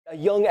A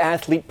young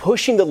athlete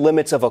pushing the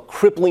limits of a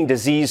crippling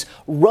disease,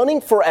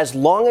 running for as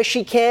long as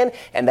she can,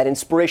 and that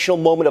inspirational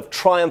moment of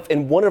triumph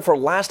in one of her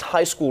last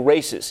high school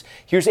races.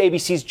 Here's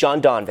ABC's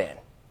John Donvan.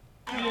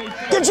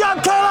 Good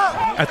job,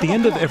 Kayla! At the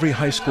end of every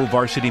high school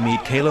varsity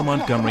meet Kayla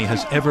Montgomery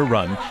has ever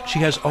run, she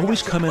has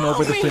always come in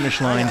over the finish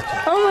line.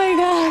 Oh my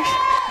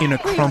gosh. In a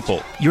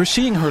crumple. You're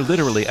seeing her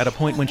literally at a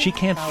point when she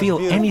can't feel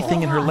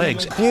anything in her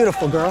legs.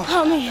 Beautiful, girl.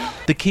 Oh man.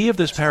 The key of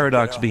this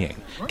paradox being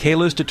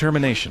Kayla's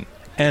determination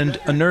and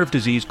a nerve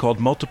disease called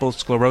multiple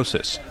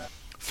sclerosis.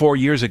 4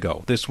 years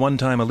ago, this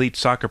one-time elite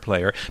soccer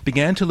player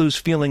began to lose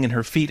feeling in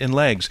her feet and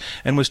legs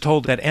and was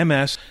told that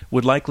MS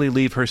would likely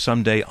leave her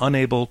someday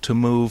unable to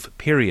move,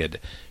 period.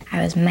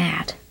 I was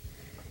mad.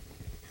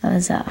 I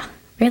was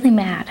really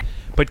mad.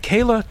 But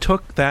Kayla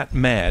took that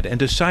mad and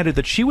decided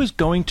that she was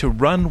going to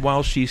run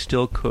while she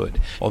still could.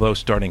 Although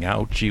starting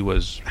out, she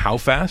was how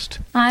fast?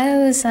 I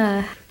was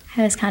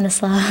kind of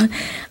slow.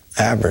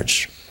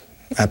 Average,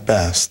 at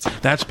best.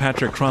 That's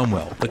Patrick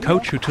Cromwell, the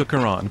coach who took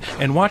her on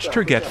and watched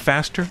her get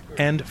faster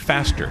and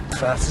faster.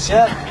 Fastest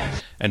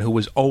yet. And who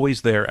was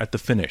always there at the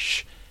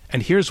finish.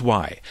 And here's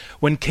why.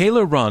 When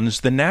Kayla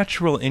runs, the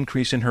natural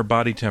increase in her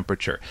body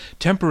temperature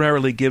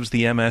temporarily gives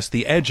the MS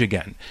the edge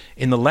again.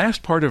 In the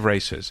last part of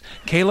races,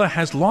 Kayla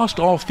has lost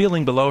all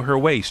feeling below her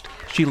waist.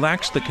 She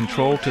lacks the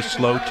control to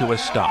slow to a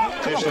stop.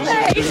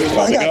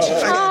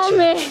 Oh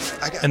man.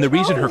 And the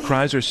reason her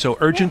cries are so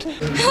urgent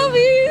Help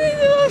me.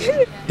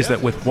 is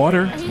that with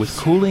water, with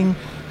cooling,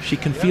 she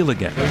can feel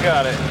again. We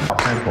got it.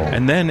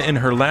 And then in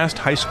her last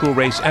high school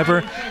race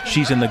ever,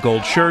 she's in the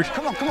gold shirt.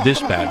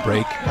 This bad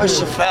break. Oh,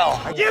 she fell.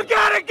 You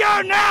gotta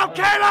go now,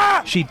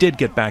 Kayla! She did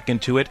get back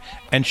into it,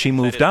 and she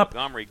moved up,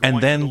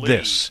 and then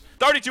this.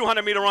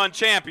 3,200 meter run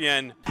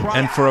champion.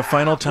 And for a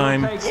final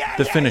time,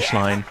 the finish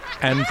line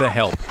and the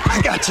help.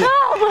 I got you.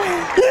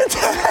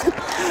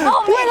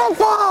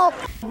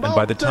 And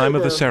by the time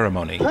of the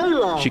ceremony,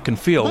 she can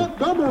feel,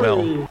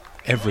 well,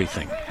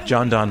 everything.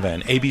 John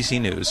Donvan,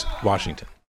 ABC News, Washington.